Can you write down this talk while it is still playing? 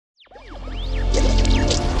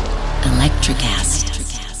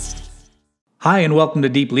Electrocast. Hi, and welcome to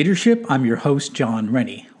Deep Leadership. I'm your host, John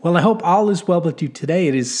Rennie. Well, I hope all is well with you today.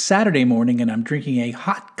 It is Saturday morning, and I'm drinking a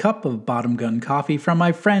hot cup of Bottom Gun coffee from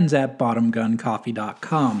my friends at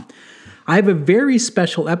bottomguncoffee.com. I have a very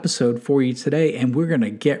special episode for you today, and we're going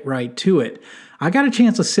to get right to it. I got a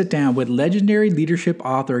chance to sit down with legendary leadership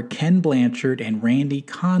author Ken Blanchard and Randy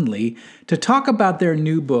Conley to talk about their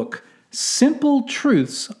new book, Simple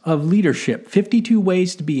Truths of Leadership, 52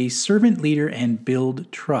 Ways to be a Servant Leader and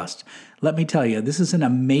Build Trust. Let me tell you, this is an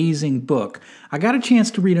amazing book. I got a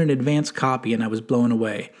chance to read an advanced copy and I was blown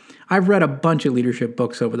away. I've read a bunch of leadership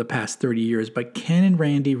books over the past 30 years, but Ken and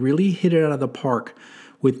Randy really hit it out of the park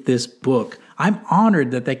with this book. I'm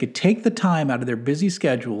honored that they could take the time out of their busy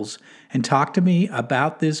schedules and talk to me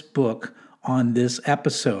about this book on this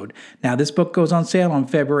episode. Now, this book goes on sale on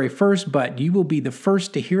February 1st, but you will be the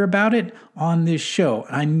first to hear about it on this show.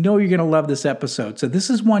 I know you're going to love this episode. So this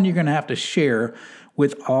is one you're going to have to share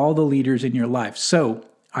with all the leaders in your life. So,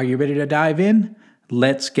 are you ready to dive in?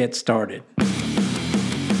 Let's get started.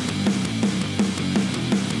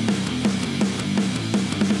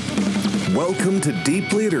 Welcome to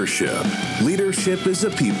Deep Leadership. Leadership is a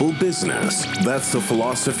people business. That's the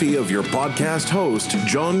philosophy of your podcast host,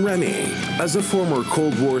 John Rennie. As a former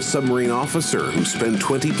Cold War submarine officer who spent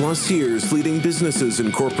 20 plus years leading businesses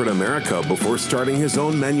in corporate America before starting his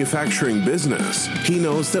own manufacturing business, he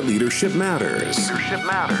knows that leadership matters.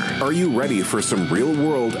 Are you ready for some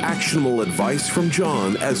real-world actionable advice from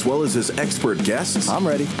John as well as his expert guests? I'm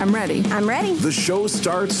ready. The show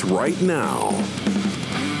starts right now.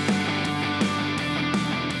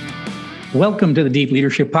 Welcome to the Deep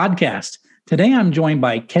Leadership Podcast. Today I'm joined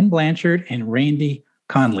by Ken Blanchard and Randy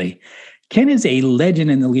Conley. Ken is a legend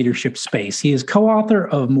in the leadership space. He is co-author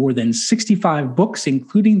of more than 65 books,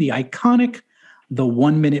 including the iconic The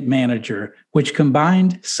 1 Minute Manager, which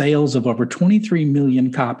combined sales of over 23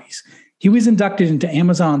 million copies. He was inducted into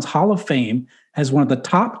Amazon's Hall of Fame as one of the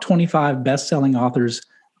top 25 best-selling authors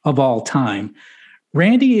of all time.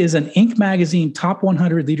 Randy is an Inc. magazine top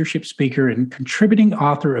 100 leadership speaker and contributing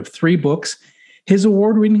author of 3 books. His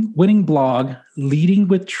award-winning blog, Leading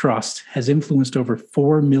with Trust, has influenced over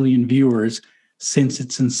 4 million viewers since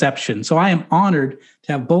its inception. So I am honored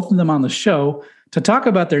to have both of them on the show to talk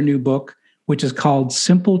about their new book, which is called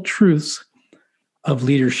Simple Truths of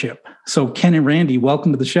Leadership. So Ken and Randy,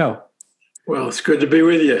 welcome to the show. Well, it's good to be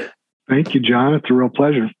with you. Thank you, John. It's a real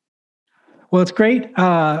pleasure. Well, it's great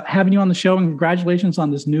having you on the show, and congratulations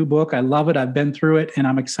on this new book. I love it. I've been through it, and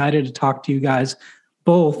I'm excited to talk to you guys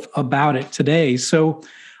both about it today. So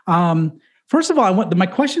first of all, my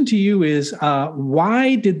question to you is,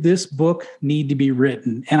 why did this book need to be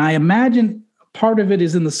written? And I imagine part of it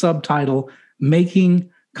is in the subtitle, Making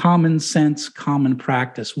Common Sense Common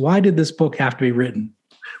Practice. Why did this book have to be written?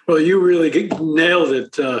 Well, you really nailed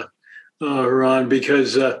it, Ron,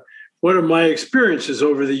 because one of my experiences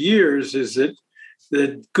over the years is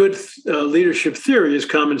that good leadership theory is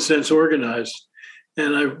common sense organized.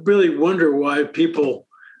 And I really wonder why people,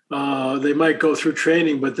 they might go through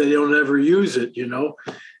training, but they don't ever use it, you know.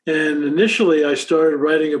 And initially I started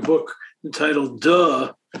writing a book entitled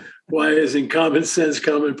Duh, Why Isn't Common Sense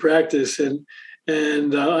Common Practice?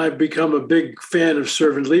 And I've become a big fan of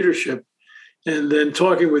servant leadership. And then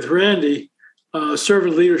talking with Randy,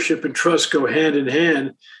 servant leadership and trust go hand in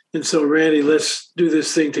hand. And so, Randy, let's do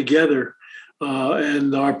this thing together.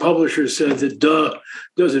 And our publisher said that duh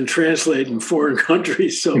doesn't translate in foreign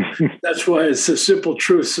countries. So that's why it's the simple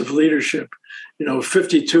truths of leadership.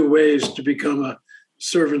 52 ways to become a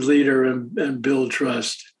servant leader and build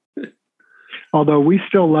trust. Although we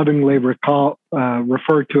still lovingly refer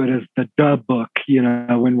to it as the duh book,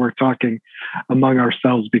 when we're talking among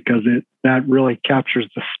ourselves, because that really captures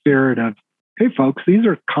the spirit of, hey, folks, these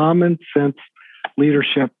are common sense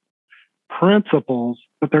leadership principles,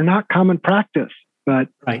 but they're not common practice. But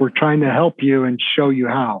right. We're trying to help you and show you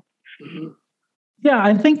how. Mm-hmm. Yeah,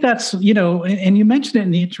 I think that's, and you mentioned it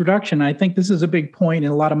in the introduction. I think this is a big point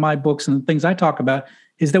in a lot of my books and the things I talk about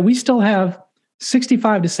is that we still have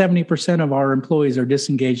 65 to 70% of our employees are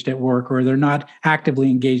disengaged at work, or they're not actively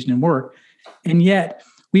engaged in work. And yet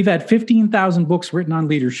we've had 15,000 books written on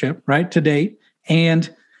leadership, right, to date. And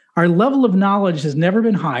our level of knowledge has never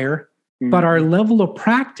been higher, but our level of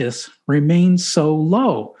practice remains so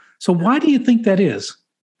low. So why do you think that is?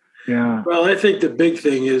 Yeah. Well, I think the big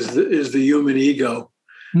thing is the human ego,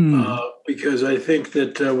 because I think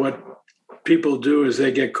that what people do is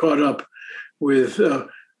they get caught up with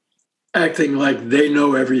acting like they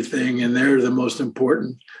know everything and they're the most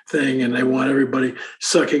important thing, and they want everybody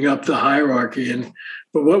sucking up the hierarchy.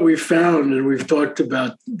 But what we found, and we've talked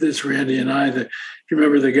about this, Randy and I, that you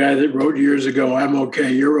remember the guy that wrote years ago, "I'm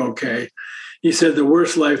okay, you're okay." He said the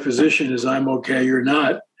worst life position is "I'm okay, you're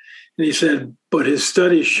not." And he said, but his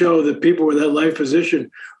studies show that people with that life position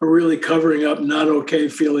are really covering up not okay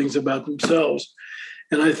feelings about themselves.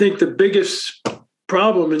 And I think the biggest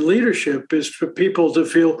problem in leadership is for people to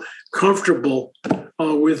feel comfortable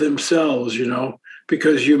with themselves,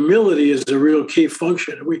 because humility is a real key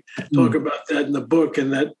function. We talk about that in the book,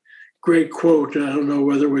 and that great quote, I don't know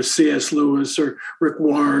whether it was C.S. Lewis or Rick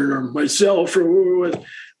Warren or myself or who it was,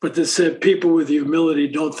 but that said people with humility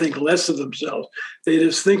don't think less of themselves. They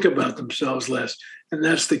just think about themselves less. And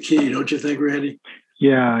that's the key, don't you think, Randy?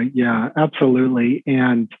 Yeah, absolutely.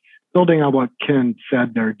 And building on what Ken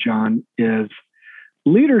said there, John, is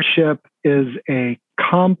leadership is a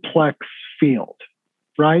complex field,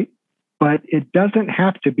 right? But it doesn't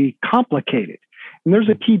have to be complicated. And there's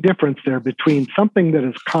a key difference there between something that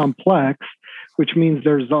is complex, which means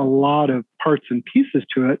there's a lot of parts and pieces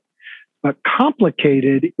to it, but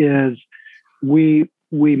complicated is we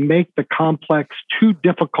make the complex too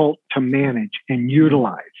difficult to manage and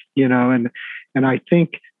utilize, and I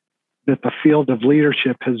think that the field of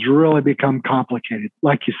leadership has really become complicated.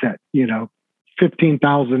 Like you said,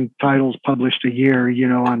 15,000 titles published a year,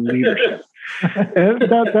 on leadership.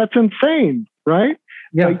 That's insane, right?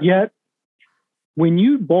 Yeah. But yet, when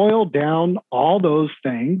you boil down all those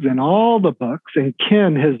things and all the books, and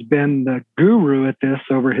Ken has been the guru at this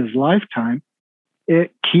over his lifetime,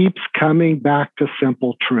 it keeps coming back to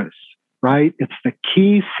simple truths, right? It's the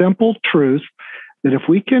key simple truths that if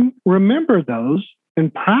we can remember those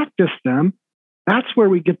and practice them, that's where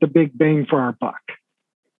we get the big bang for our buck.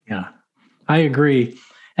 Yeah, I agree.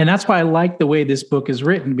 And that's why I like the way this book is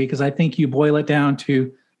written, because I think you boil it down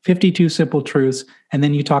to 52 simple truths, and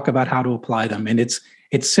then you talk about how to apply them. And it's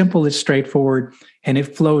simple, it's straightforward, and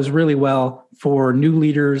it flows really well for new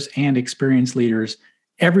leaders and experienced leaders.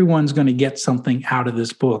 Everyone's going to get something out of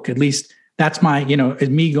this book. At least that's my,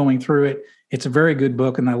 me going through it. It's a very good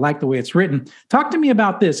book, and I like the way it's written. Talk to me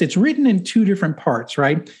about this. It's written in two different parts,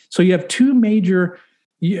 right? So you have two major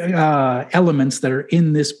elements that are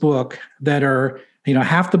in this book that are,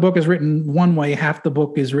 half the book is written one way, half the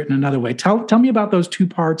book is written another way. Tell me about those two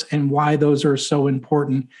parts and why those are so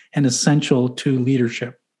important and essential to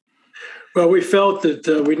leadership. Well, we felt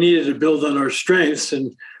that we needed to build on our strengths,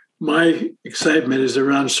 and my excitement is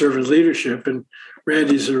around servant leadership, and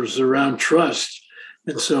Randy's is around trust.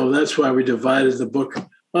 And so that's why we divided the book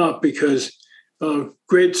up, because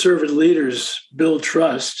great servant leaders build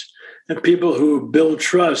trust, and people who build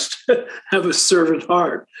trust have a servant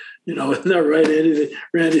heart. Isn't that right,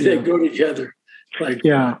 Randy? Yeah. They go together.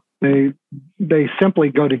 They simply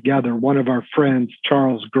go together. One of our friends,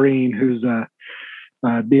 Charles Green, who's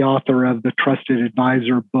the author of the Trusted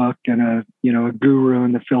Advisor book and a guru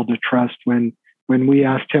in the field of trust, when we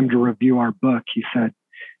asked him to review our book, he said,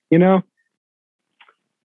 Ken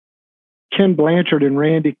Blanchard and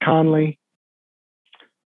Randy Conley,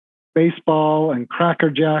 baseball and Cracker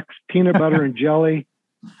Jacks, peanut butter and jelly,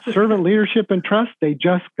 servant leadership and trust, they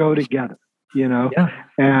just go together,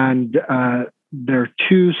 and they're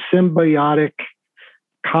two symbiotic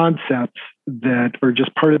concepts that are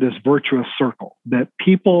just part of this virtuous circle, that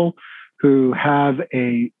people who have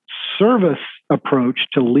a service approach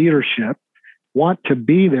to leadership want to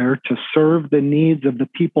be there to serve the needs of the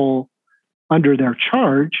people under their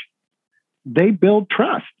charge. They build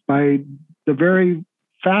trust by the very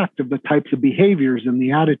fact of the types of behaviors and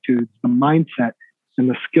the attitudes, the mindset, and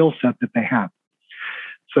the skill set that they have.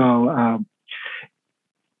 So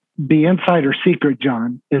the insider secret,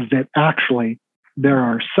 John, is that actually there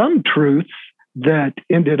are some truths that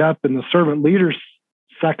ended up in the servant leaders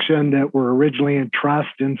section that were originally in trust,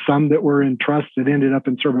 and some that were in trust that ended up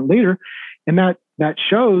in servant leader. And that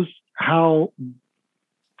shows how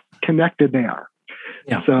connected they are.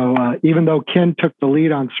 Yeah. So even though Ken took the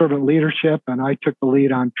lead on servant leadership and I took the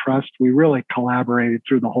lead on trust, we really collaborated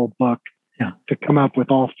through the whole book to come up with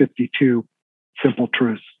all 52 simple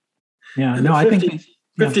truths. Yeah, no, I think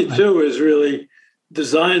 52 is really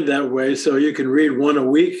designed that way so you can read one a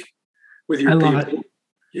week with your people,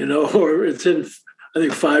 or it's in, I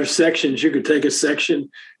think, 5 sections. You could take a section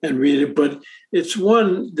and read it, but it's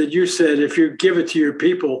one that you said, if you give it to your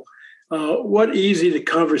people, what easy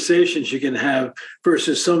conversations you can have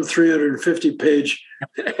versus some 350-page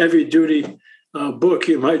heavy-duty book.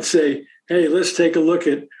 You might say, hey, let's take a look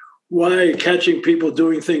at why catching people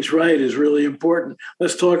doing things right is really important.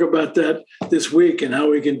 Let's talk about that this week and how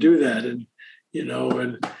we can do that. And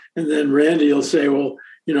and then Randy will say, well,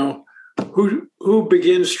 who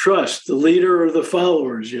begins trust, the leader or the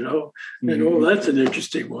followers, and that's an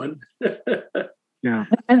interesting one. Yeah.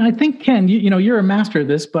 And I think, Ken, you're a master of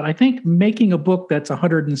this, but I think making a book that's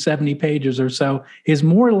 170 pages or so is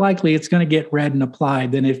more likely it's going to get read and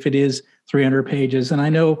applied than if it is 300 pages. And I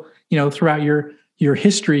know, throughout your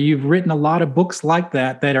history, you've written a lot of books like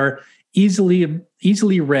that are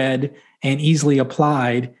easily read and easily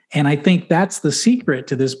applied. And I think that's the secret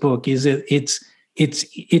to this book is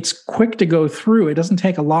it's quick to go through. It doesn't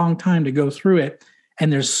take a long time to go through it.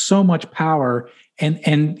 And there's so much power. And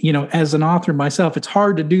as an author myself, it's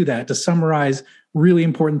hard to do that, to summarize really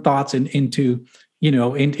important thoughts into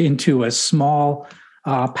a small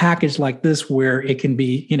package like this, where it can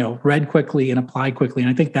be, read quickly and applied quickly.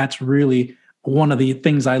 And I think that's really one of the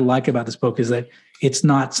things I like about this book, is that it's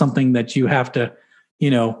not something that you have to,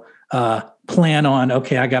 plan on,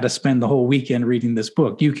 okay, I got to spend the whole weekend reading this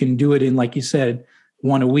book. You can do it in, like you said,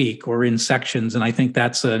 one a week or in sections. And I think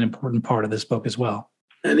that's an important part of this book as well.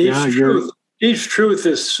 And each truth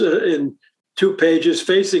is in 2 pages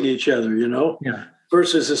facing each other,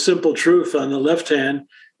 versus a simple truth on the left hand.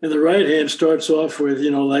 And the right hand starts off with,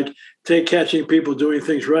 take catching people doing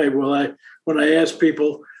things right. Well, when I ask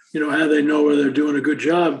people, how they know whether they're doing a good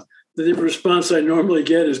job, the response I normally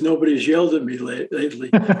get is nobody's yelled at me lately.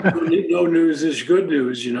 No news is good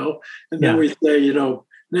news, And then we say,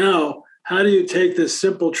 now, how do you take this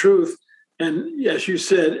simple truth? And as you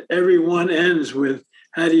said, everyone ends with,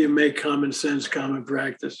 how do you make common sense common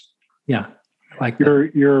practice? Yeah. Like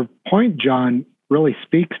your point, John, really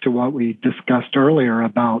speaks to what we discussed earlier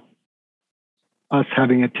about us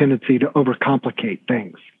having a tendency to overcomplicate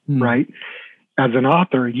things, right? As an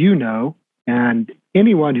author, and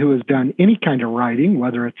anyone who has done any kind of writing,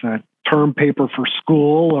 whether it's a term paper for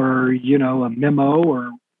school or, a memo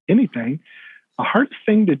or anything, the hardest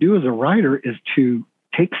thing to do as a writer is to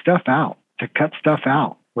take stuff out, to cut stuff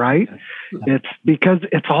out, right? Yeah. It's because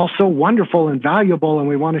it's all so wonderful and valuable, and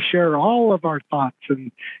we want to share all of our thoughts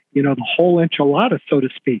and, the whole enchilada, so to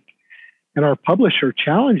speak. And our publisher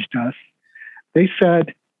challenged us. They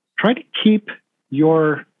said, try to keep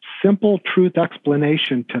your simple truth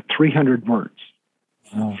explanation to 300 words.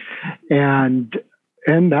 Oh. And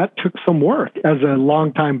that took some work. As a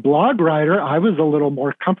longtime blog writer, I was a little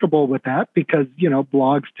more comfortable with that because,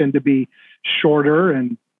 blogs tend to be shorter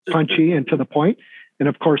and punchy and to the point. And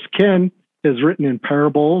of course, Ken is written in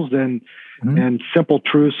parables and simple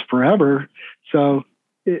truths forever. So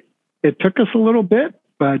it took us a little bit,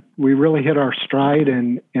 but we really hit our stride.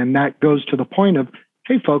 And that goes to the point of,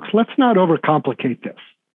 hey, folks, let's not overcomplicate this.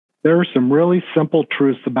 There are some really simple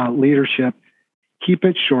truths about leadership. Keep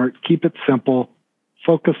it short, keep it simple,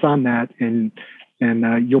 focus on that, and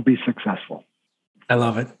you'll be successful. I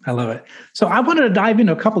love it. So I wanted to dive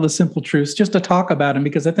into a couple of the simple truths just to talk about them,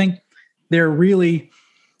 because I think they're really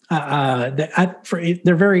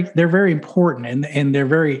they're very important, and they're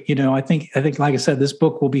very, I think like I said, this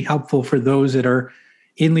book will be helpful for those that are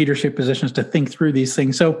in leadership positions to think through these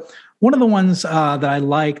things. So one of the ones that I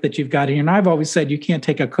like that you've got here, and I've always said you can't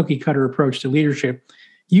take a cookie cutter approach to leadership.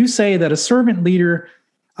 You say that a servant leader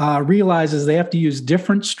realizes they have to use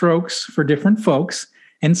different strokes for different folks,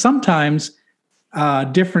 and sometimes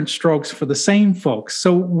different strokes for the same folks.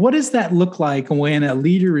 So what does that look like when a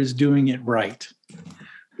leader is doing it right?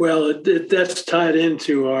 Well, that's tied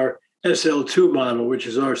into our SL2 model, which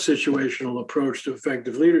is our situational approach to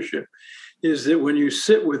effective leadership, is that when you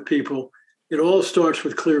sit with people, it all starts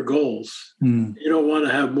with clear goals. You don't want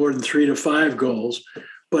to have more than 3 to 5 goals,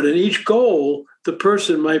 but in each goal, the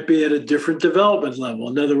person might be at a different development level.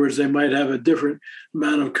 In other words, they might have a different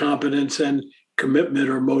amount of competence and commitment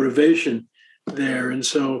or motivation there. And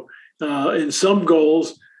so in some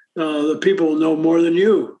goals, the people will know more than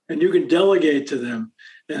you, and you can delegate to them,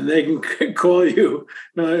 and they can call you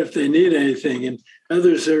if they need anything. And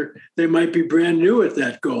others they might be brand new at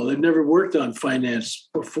that goal. They've never worked on finance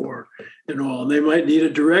before and all. And they might need a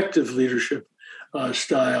directive leadership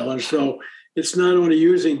style. And so it's not only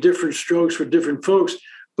using different strokes for different folks,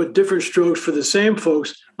 but different strokes for the same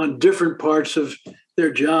folks on different parts of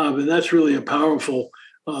their job. And that's really a powerful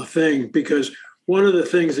thing, because one of the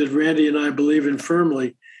things that Randy and I believe in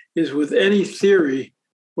firmly is with any theory,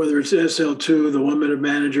 whether it's SL2, the 1 minute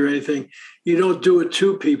manager, anything, you don't do it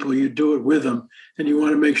to people, you do it with them. And you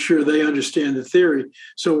want to make sure they understand the theory.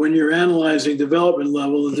 So when you're analyzing development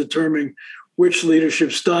level and determining which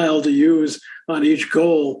leadership style to use on each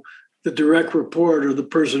goal, the direct report or the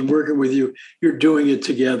person working with you, you're doing it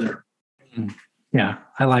together. Yeah,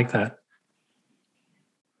 I like that.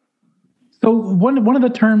 So one of the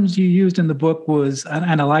terms you used in the book was,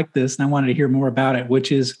 and I like this, and I wanted to hear more about it,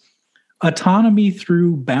 which is autonomy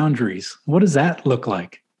through boundaries. What does that look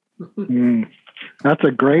like? That's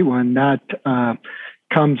a great one. That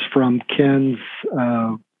comes from Ken's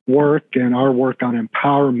work and our work on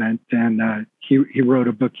empowerment. And he wrote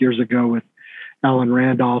a book years ago with Alan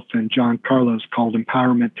Randolph and John Carlos called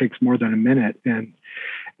Empowerment Takes More Than a Minute. And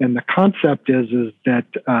the concept is that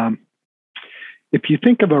if you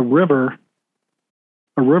think of a river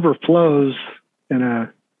flows in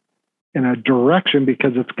a direction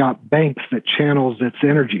because it's got banks that channels its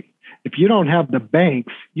energy. If you don't have the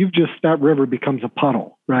banks, that river becomes a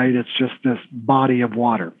puddle, right? It's just this body of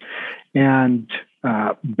water. And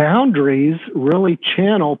boundaries really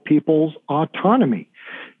channel people's autonomy.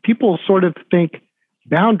 People sort of think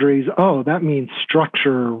boundaries, oh, that means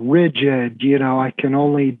structure, rigid, I can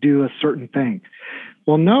only do a certain thing.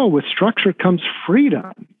 Well, no, with structure comes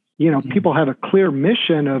freedom. People have a clear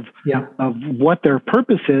mission of what their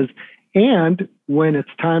purpose is. And when it's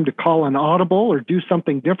time to call an audible or do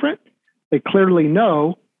something different, they clearly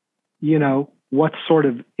know, what's sort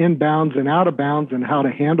of in bounds and out of bounds and how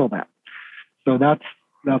to handle that. So that's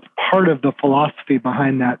part of the philosophy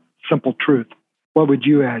behind that simple truth. What would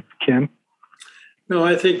you add, Kim? No,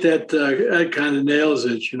 I think that kind of nails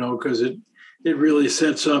it, because it really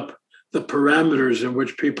sets up the parameters in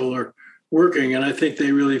which people are working. And I think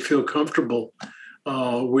they really feel comfortable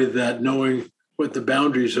with that, knowing what the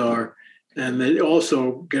boundaries are. And they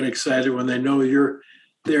also get excited when they know you're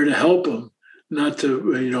there to help them, not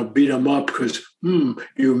to, beat them up because,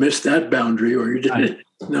 you missed that boundary or you didn't.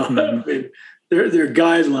 No, I mean, they're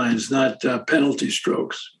guidelines, not penalty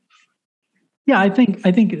strokes. Yeah, I think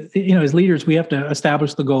as leaders, we have to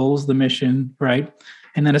establish the goals, the mission, right?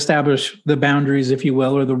 And then establish the boundaries, if you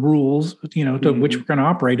will, or the rules, to which we're going to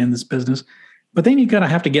operate in this business. But then you're going to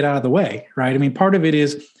have to get out of the way, right? I mean, part of it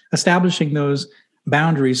is establishing those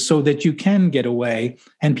boundaries so that you can get away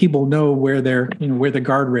and people know where the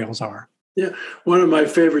guardrails are. Yeah. One of my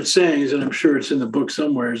favorite sayings, and I'm sure it's in the book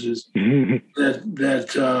somewhere, is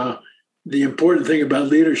that the important thing about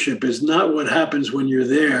leadership is not what happens when you're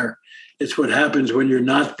there. It's what happens when you're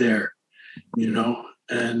not there,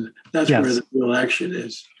 and that's where the real action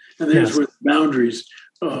is. And there's where the boundaries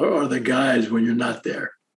are the guides when you're not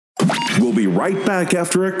there. We'll be right back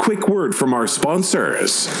after a quick word from our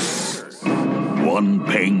sponsors. One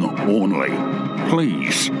ping only,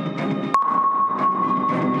 please.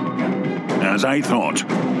 As I thought,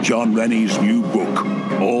 John Rennie's new book,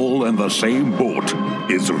 All in the Same Boat,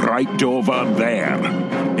 is right over there.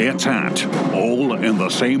 It's at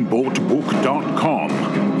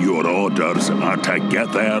allinthesameboatbook.com. Your orders are to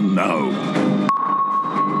get there now.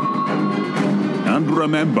 And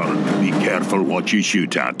remember, be careful what you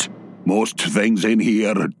shoot at. Most things in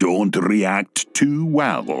here don't react too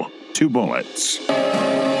well to bullets.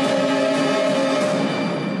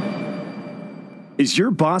 Is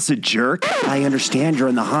your boss a jerk? I understand you're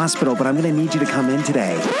in the hospital, but I'm going to need you to come in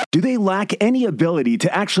today. Do they lack any ability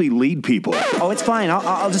to actually lead people? Oh, it's fine.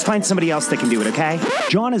 I'll just find somebody else that can do it, okay?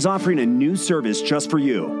 John is offering a new service just for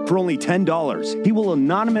you. For only $10, he will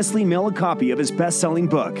anonymously mail a copy of his best-selling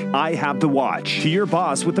book, I Have the Watch, to your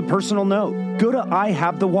boss with a personal note. Go to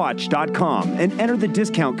ihavethewatch.com and enter the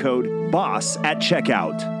discount code BOSS at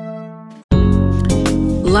checkout.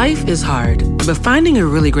 Life is hard, but finding a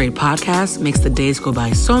really great podcast makes the days go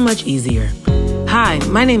by so much easier. Hi,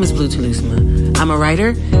 my name is Blue Telusma. I'm a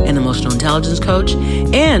writer, an emotional intelligence coach,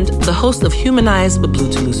 and the host of Humanize with Blue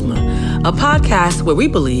Telusma, a podcast where we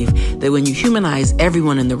believe that when you humanize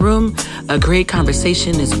everyone in the room, a great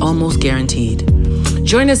conversation is almost guaranteed.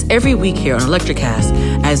 Join us every week here on Electricast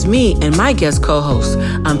as me and my guest co-hosts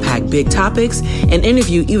unpack big topics and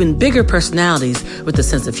interview even bigger personalities with a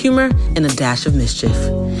sense of humor and a dash of mischief.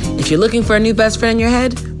 If you're looking for a new best friend in your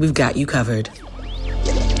head, we've got you covered.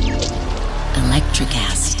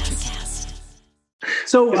 Electricast.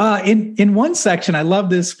 So in one section, I love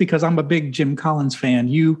this because I'm a big Jim Collins fan.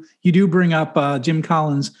 You do bring up Jim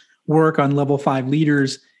Collins' work on Level 5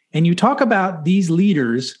 leaders, and you talk about these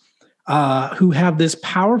leaders who have this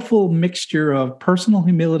powerful mixture of personal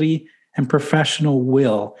humility and professional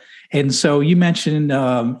will. And so you mentioned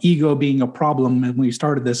ego being a problem when we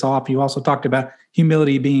started this off. You also talked about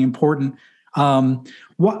humility being important.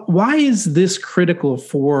 Why is this critical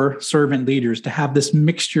for servant leaders to have this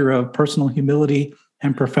mixture of personal humility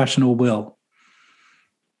and professional will?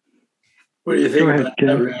 What do you think about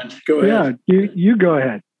that, Rand? Go ahead. Yeah, you go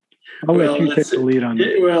ahead. I'll let you take the lead on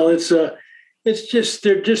that. Well, it's just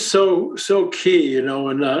they're just so key, and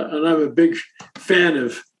I'm a big fan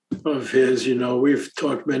of his. We've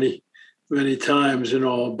talked many times and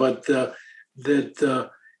all, but that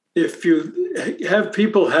if you have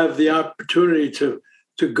people have the opportunity to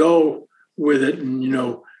go with it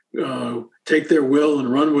and take their will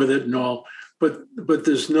and run with it and all, but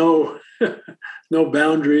there's no no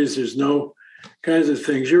boundaries, there's no kinds of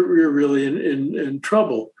things, you're really in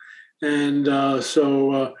trouble. And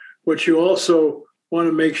so what you also want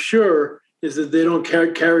to make sure is that they don't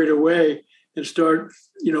get carried away and start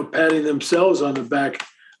patting themselves on the back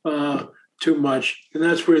too much. And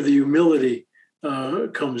that's where the humility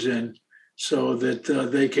comes in, so that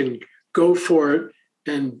they can go for it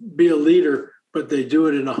and be a leader, but they do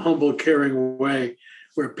it in a humble, caring way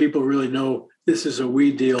where people really know this is a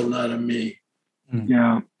we deal, not a me.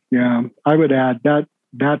 Yeah. I would add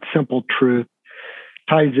that simple truth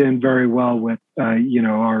ties in very well with,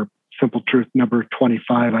 our simple truth number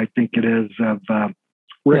 25, I think it is, of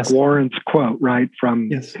Rick Warren's quote, right, from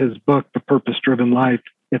his book, The Purpose-Driven Life.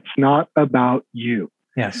 It's not about you.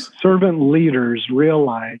 Yes. Servant leaders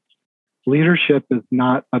realize leadership is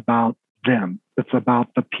not about them. It's about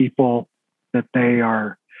the people that they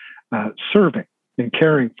are serving and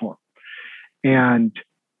caring for. And,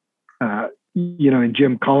 in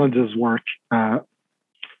Jim Collins's work,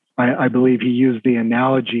 I believe he used the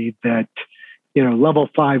analogy that, level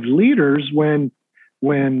 5 leaders, when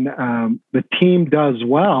the team does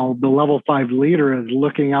well, the level 5 leader is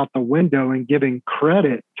looking out the window and giving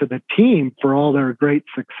credit to the team for all their great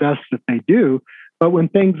success that they do. But when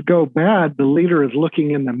things go bad, the leader is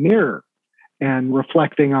looking in the mirror and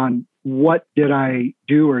reflecting on what did I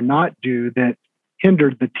do or not do that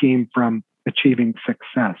hindered the team from achieving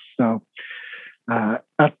success. So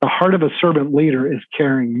at the heart of a servant leader is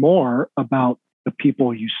caring more about the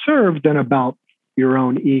people you serve than about your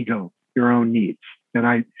own ego, your own needs. And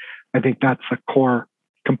I think that's a core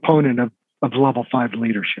component of level 5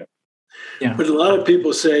 leadership. Yeah. But a lot of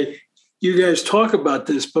people say, you guys talk about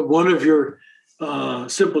this, but one of your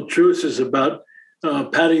simple truths is about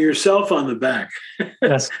patting yourself on the back.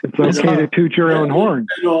 Yes, it's okay to toot your own horn.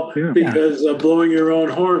 Because blowing your own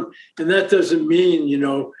horn. And that doesn't mean,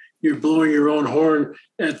 you're blowing your own horn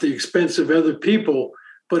at the expense of other people.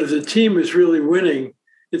 But if the team is really winning,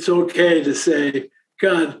 it's okay to say,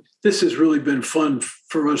 God, this has really been fun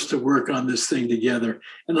for us to work on this thing together.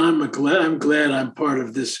 And I'm glad I'm part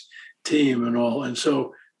of this team and all. And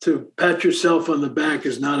so to pat yourself on the back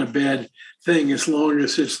is not a bad thing, as long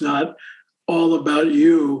as it's not all about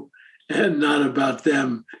you and not about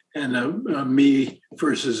them and a me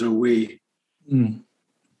versus a we. Mm.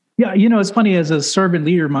 Yeah, it's funny, as a servant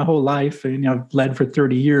leader my whole life, and I've led for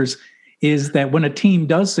 30 years, is that when a team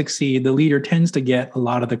does succeed, the leader tends to get a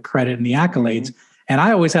lot of the credit and the accolades. Mm-hmm. And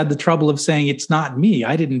I always had the trouble of saying, it's not me.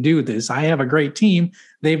 I didn't do this. I have a great team.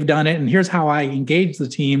 They've done it. And here's how I engage the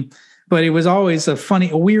team. But it was always a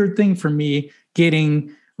weird thing for me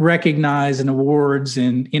getting recognized and awards.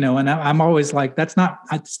 And, and I'm always like,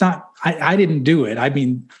 I didn't do it. I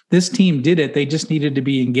mean, this team did it. They just needed to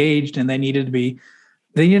be engaged, and they needed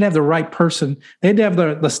to have the right person. They had to have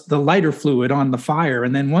the lighter fluid on the fire.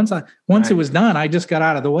 And then once it was done, I just got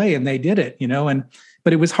out of the way and they did it,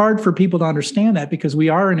 but it was hard for people to understand that, because we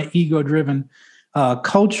are in an ego-driven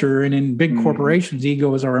culture, and in big corporations,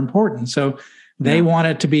 egos are important. So they want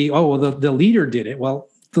it to be, the leader did it. Well,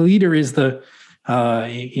 the leader is the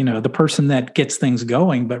person that gets things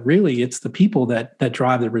going, but really it's the people that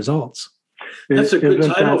drive the results. That's a good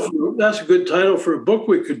title. That's a good title for a book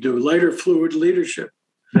we could do. Lighter fluid leadership.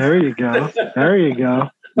 There you go.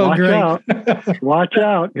 Watch out. Watch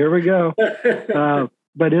out. Here we go.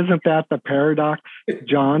 But isn't that the paradox,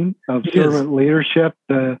 John, of servant leadership?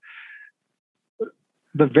 The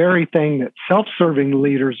very thing that self-serving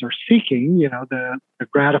leaders are seeking, the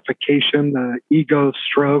gratification, the ego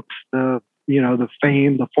strokes, the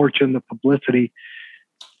fame, the fortune, the publicity.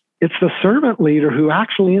 It's the servant leader who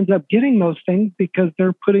actually ends up getting those things because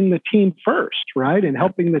they're putting the team first, right? And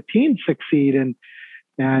helping the team succeed. And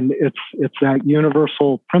it's that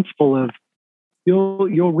universal principle of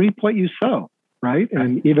you'll reap what you sow, right?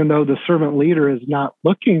 And even though the servant leader is not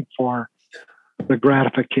looking for the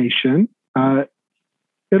gratification,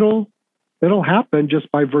 it'll happen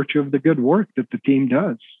just by virtue of the good work that the team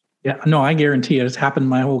does. Yeah, no, I guarantee it. It's happened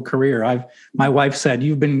my whole career. My wife said,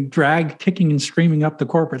 "You've been dragged kicking and screaming up the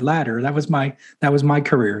corporate ladder." That was my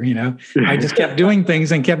career. I just kept doing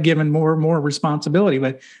things and kept given more and more responsibility.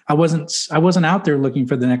 But I wasn't out there looking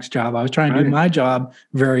for the next job. I was trying to do my job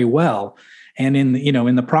very well. And in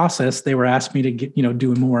the process, they were asking me to get,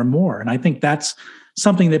 doing more and more. And I think that's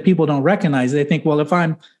something that people don't recognize. They think, well, if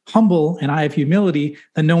I'm humble and I have humility,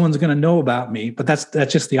 then no one's going to know about me. But that's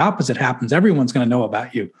just the opposite happens. Everyone's going to know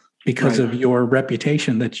about you because of your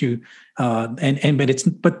reputation that you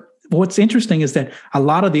but what's interesting is that a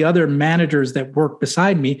lot of the other managers that worked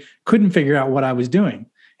beside me couldn't figure out what I was doing.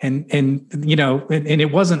 And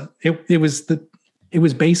it wasn't, it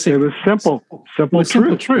was basic. It was simple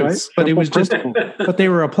truths, right? But it was principles. But they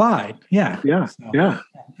were applied. Yeah. Yeah. So, yeah.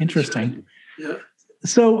 Interesting. Yeah.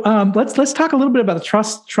 So let's talk a little bit about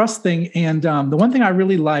the trust thing. And the one thing I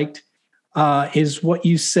really liked is what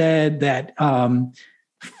you said, that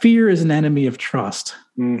fear is an enemy of trust.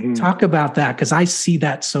 Mm-hmm. Talk about that, because I see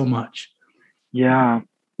that so much. Yeah.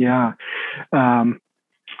 Yeah.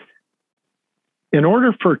 In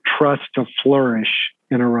order for trust to flourish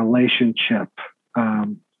in a relationship,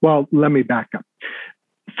 well, let me back up.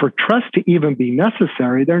 For trust to even be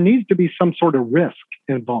necessary, there needs to be some sort of risk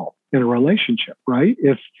involved in a relationship, right?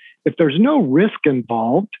 If there's no risk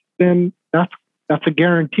involved, then that's a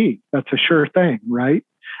guarantee. That's a sure thing, right?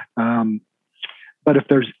 But if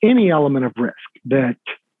there's any element of risk that,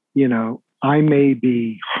 I may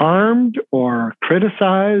be harmed or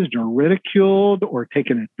criticized or ridiculed or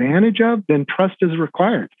taken advantage of, then trust is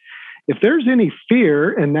required. If there's any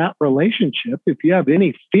fear in that relationship, if you have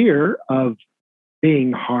any fear of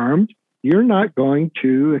being harmed, you're not going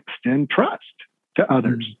to extend trust to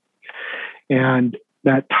others. And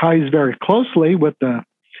that ties very closely with the,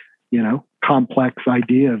 complex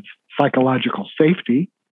idea of psychological safety,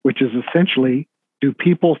 which is essentially, do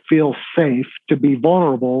people feel safe to be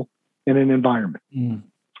vulnerable in an environment,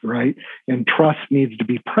 right? And trust needs to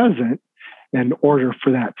be present in order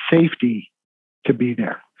for that safety to be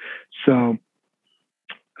there. So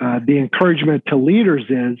the encouragement to leaders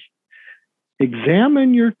is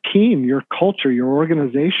examine your team, your culture, your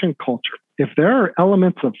organization culture. If there are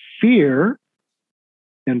elements of fear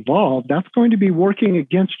involved, that's going to be working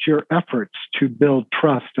against your efforts to build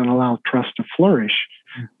trust and allow trust to flourish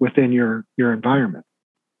within your environment.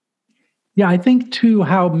 Yeah, I think too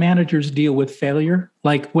how managers deal with failure,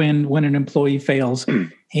 like when an employee fails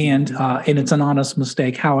and it's an honest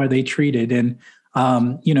mistake, how are they treated? And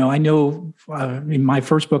I know in my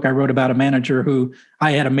first book, I wrote about a manager who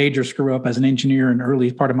I had a major screw up as an engineer in the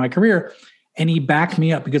early part of my career. And he backed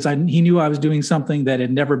me up because he knew I was doing something that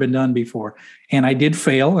had never been done before. And I did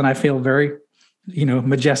fail, and I failed very,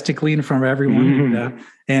 majestically in front of everyone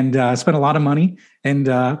and spent a lot of money.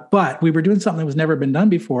 But we were doing something that was never been done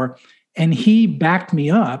before. And he backed me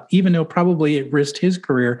up, even though probably it risked his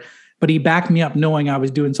career, but he backed me up knowing I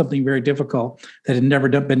was doing something very difficult that had never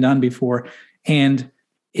been done before. And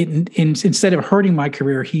instead of hurting my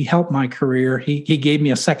career, he helped my career. He gave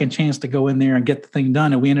me a second chance to go in there and get the thing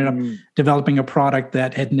done. And we ended up developing a product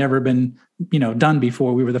that had never been, done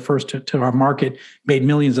before. We were the first to our market, made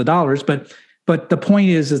millions of dollars. But the point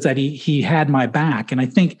is that he had my back. And I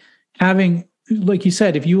think having, like you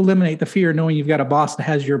said, if you eliminate the fear, knowing you've got a boss that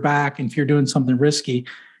has your back, and if you're doing something risky,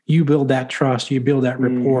 you build that trust, you build that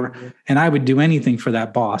rapport. And I would do anything for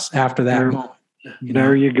that boss after that moment.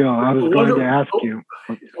 There you go. I was going to ask you.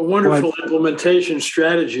 A wonderful implementation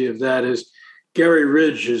strategy of that is Gary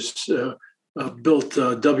Ridge has built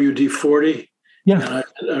WD-40. Yeah.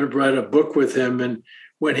 And I write a book with him. And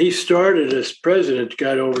when he started as president,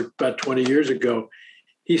 got over about 20 years ago,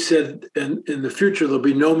 he said, in the future, there'll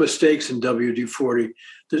be no mistakes in WD-40.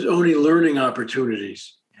 There's only learning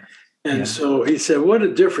opportunities. And so he said, what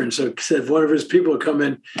a difference. So he said, one of his people come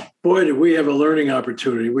in, boy, did we have a learning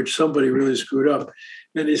opportunity, which somebody really screwed up.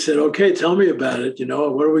 And he said, okay, tell me about it.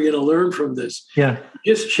 What are we going to learn from this? Yeah.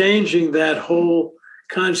 Just changing that whole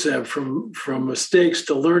concept from mistakes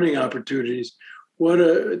to learning opportunities. What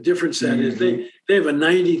a difference that is. They have a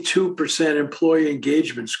 92% employee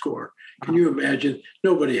engagement score. Can you imagine?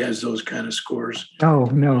 Nobody has those kind of scores. Oh,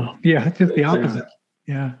 no. Yeah, just the opposite.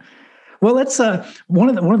 Yeah. Well, that's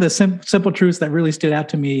one of the simple truths that really stood out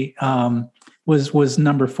to me was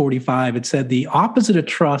number 45. It said the opposite of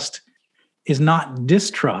trust is not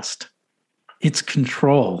distrust; it's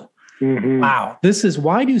control. Wow,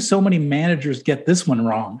 why do so many managers get this one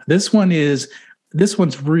wrong? This one's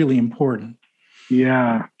really important.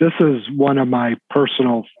 Yeah, this is one of my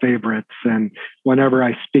personal favorites, and whenever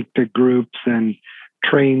I speak to groups and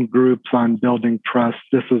train groups on building trust,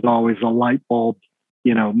 this is always a light bulb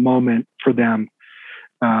moment for them.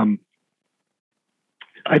 I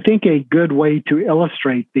think a good way to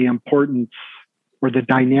illustrate the importance or the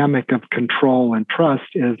dynamic of control and trust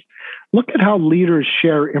is look at how leaders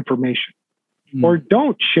share information or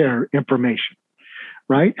don't share information,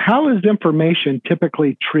 right? How is information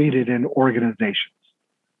typically treated in organizations?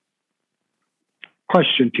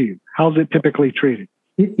 Question to you. How's it typically treated?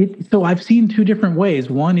 So I've seen two different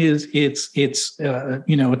ways. One is it's a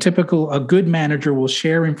good manager will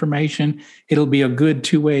share information. It'll be a good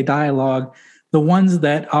two-way dialogue. the ones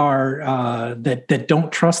that are that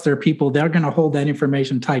don't trust their people, they're going to hold that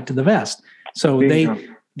information tight to the vest. So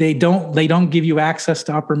they don't give you access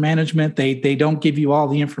to upper management. They don't give you all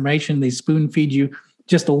the information. They spoon feed you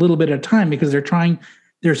just a little bit at a time because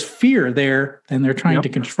there's fear there, and they're trying to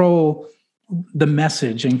control the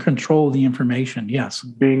message and control the information. Yes.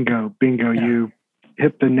 Bingo. Yeah. You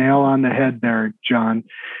hit the nail on the head there, John.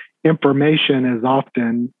 Information is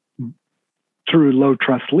often, through low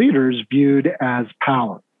trust leaders, viewed as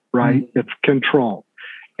power, right? Mm-hmm. It's control.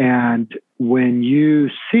 And when you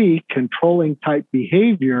see controlling type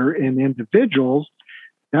behavior in individuals,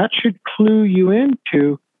 that should clue you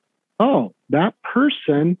into, oh, that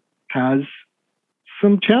person has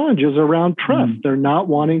some challenges around trust. They're not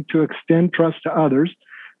wanting to extend trust to others.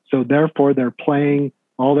 So therefore they're playing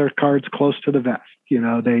all their cards close to the vest.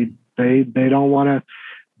 They don't want to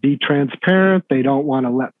be transparent. They don't want to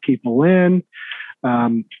let people in.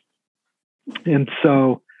 And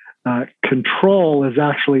so control is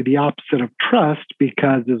actually the opposite of trust,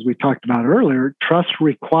 because as we talked about earlier, trust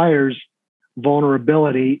requires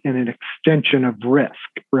vulnerability and an extension of risk,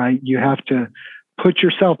 right? You have to put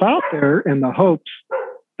yourself out there in the hopes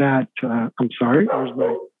that, I'm sorry, there's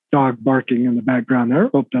my dog barking in the background there.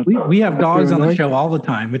 Hope that we have dogs on the show all the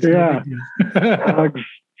time. It's dogs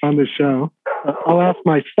on the show. I'll ask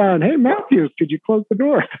my son, hey, Matthew, could you close the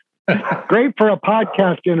door? Great for a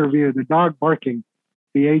podcast interview, the dog barking,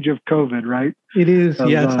 the age of COVID, right? It is,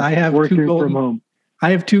 yes. I have working from home.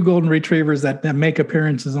 I have 2 golden retrievers that make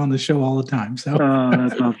appearances on the show all the time. So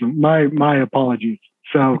that's awesome. My apologies.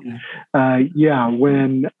 So,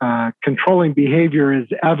 when controlling behavior is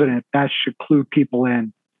evident, that should clue people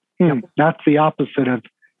in. That's the opposite of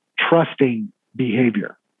trusting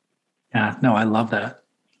behavior. Yeah, no, I love that.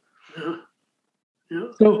 Yeah.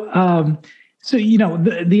 So, at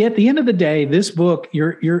the end of the day, this book,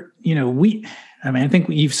 I think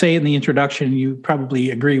you say in the introduction, you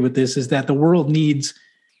probably agree with this, is that the world needs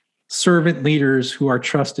servant leaders who are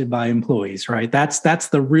trusted by employees, right? That's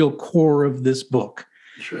the real core of this book.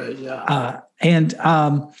 That's right. Yeah.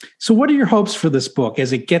 So what are your hopes for this book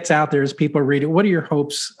as it gets out there, as people read it? What are your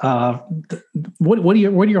hopes? What are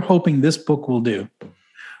you hoping this book will do?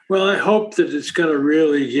 Well, I hope that it's going to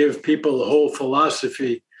really give people the whole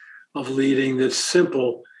philosophy of leading that's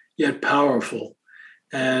simple yet powerful,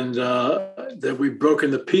 and that we've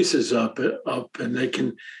broken the pieces up, and they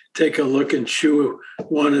can take a look and chew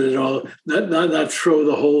one at it all, not throw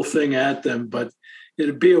the whole thing at them, but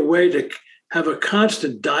it'd be a way to have a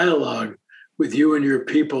constant dialogue with you and your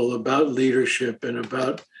people about leadership and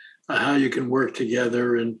about how you can work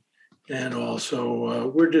together, and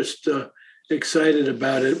also we're just excited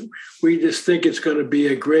about it. We just think it's going to be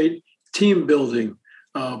a great team building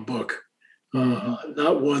book,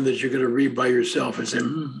 not one that you're going to read by yourself and say,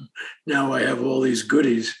 now I have all these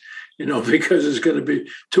goodies, because it's going to be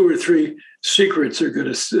 2 or 3 secrets are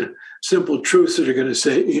going to simple truths that are going to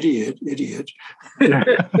say, idiot.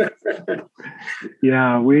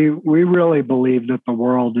 Yeah, we really believe that the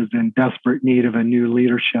world is in desperate need of a new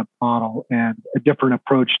leadership model and a different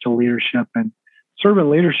approach to leadership, and servant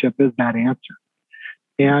leadership is that answer.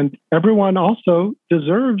 And everyone also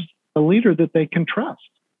deserves a leader that they can trust.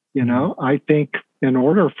 I think in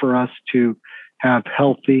order for us to have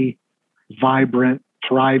healthy, vibrant,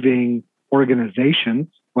 thriving organizations,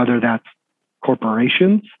 whether that's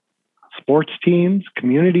corporations, sports teams,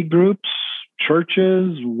 community groups,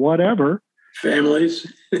 churches, whatever, families,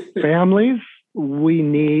 we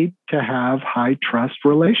need to have high trust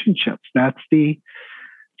relationships. That's the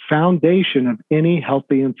foundation of any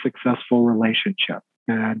healthy and successful relationship.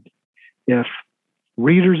 And if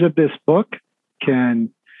readers of this book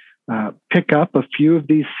can pick up a few of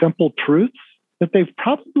these simple truths that they've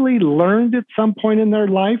probably learned at some point in their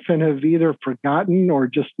life and have either forgotten or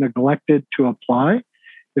just neglected to apply,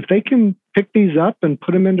 if they can pick these up and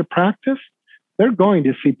put them into practice, they're going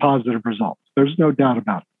to see positive results. There's no doubt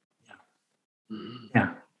about it.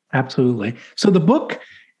 Yeah, absolutely. So the book,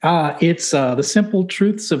 it's The Simple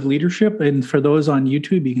Truths of Leadership. And for those on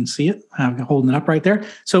YouTube, you can see it. I'm holding it up right there.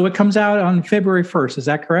 So it comes out on February 1st. Is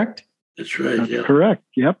that correct? That's right. That's correct.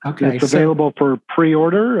 Yep. Okay. It's available for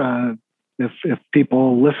pre-order if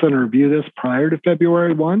people listen or view this prior to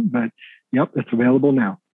February 1. But yep, it's available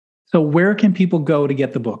now. So where can people go to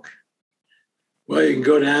get the book? Well, you can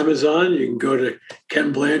go to Amazon. You can go to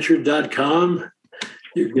kenblanchard.com.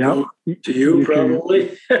 You can go to you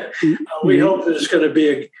probably. We hope that it's going to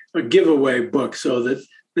be a giveaway book so that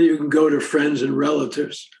you can go to friends and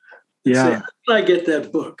relatives and say, how did I get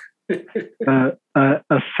that book?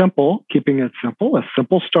 Keeping it simple, a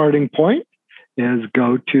simple starting point is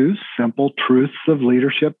go to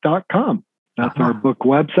simpletruthsofleadership.com. That's our book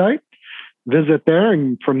website. Visit there,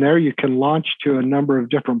 and from there you can launch to a number of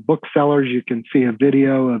different booksellers. You can see a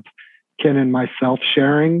video of Ken and myself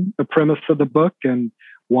sharing the premise of the book and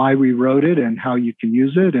why we wrote it and how you can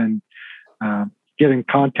use it, and get in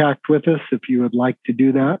contact with us if you would like to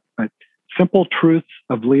do that. But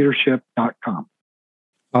simpletruthsofleadership.com.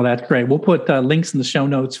 Oh, that's great. We'll put links in the show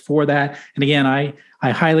notes for that. And again, I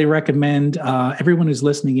highly recommend everyone who's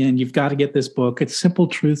listening in, you've got to get this book. It's Simple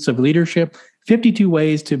Truths of Leadership, 52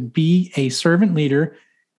 Ways to Be a Servant Leader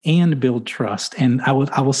and Build Trust. And I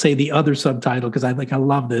will say the other subtitle, because I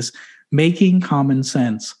love this, Making Common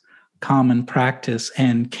Sense, Common Practice.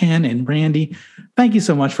 And Ken and Randy, thank you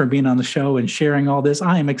so much for being on the show and sharing all this.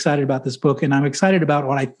 I am excited about this book, and I'm excited about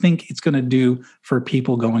what I think it's going to do for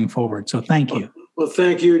people going forward. So thank you. Well,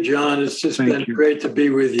 thank you, John. It's just been great to be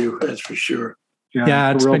with you. That's for sure.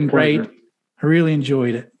 Yeah, it's been great. I really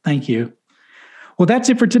enjoyed it. Thank you. Well, that's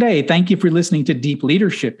it for today. Thank you for listening to Deep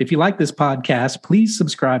Leadership. If you like this podcast, please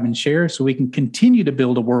subscribe and share so we can continue to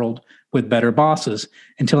build a world with better bosses.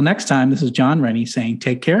 Until next time, this is John Rennie saying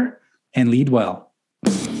take care and lead well.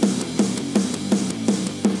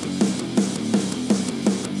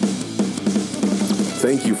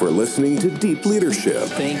 Thank you for listening to Deep Leadership.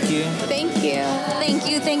 Thank you. Thank you. Thank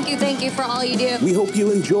you, thank you, thank you for all you do. We hope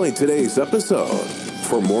you enjoyed today's episode.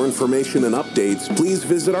 For more information and updates, please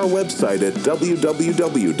visit our website at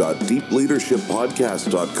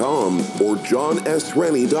www.deepleadershippodcast.com or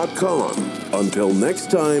johnsrennie.com. Until next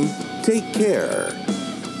time, take care.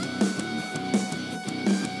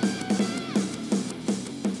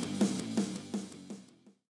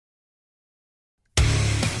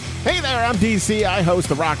 Hey there, I'm DC. I host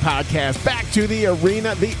the rock podcast, Back to the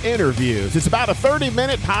Arena, The Interviews. It's about a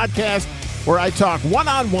 30-minute podcast where I talk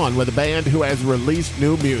one-on-one with a band who has released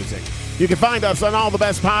new music. You can find us on all the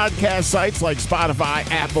best podcast sites like Spotify,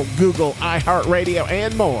 Apple, Google, iHeartRadio,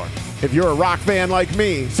 and more. If you're a rock fan like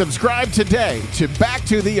me, subscribe today to Back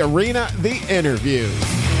to the Arena, The Interviews.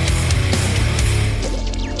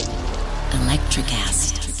 Electricast.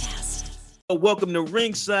 Welcome to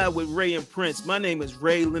Ringside with Ray and Prince. My name is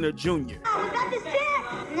Ray Leonard Jr. Oh, is that the set?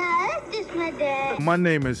 No, that's just my dad. My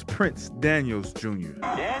name is Prince Daniels Jr.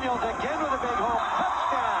 Daniels again with a big home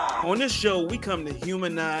touchdown. On this show, we come to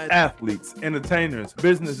humanize athletes, entertainers,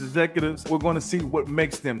 business executives. We're going to see what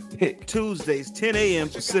makes them tick. Tuesdays, 10 a.m.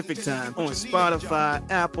 Pacific time on Spotify,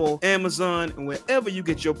 Apple, Amazon, and wherever you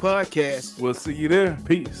get your podcasts. We'll see you there.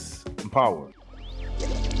 Peace and power.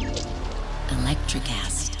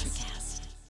 Electricast.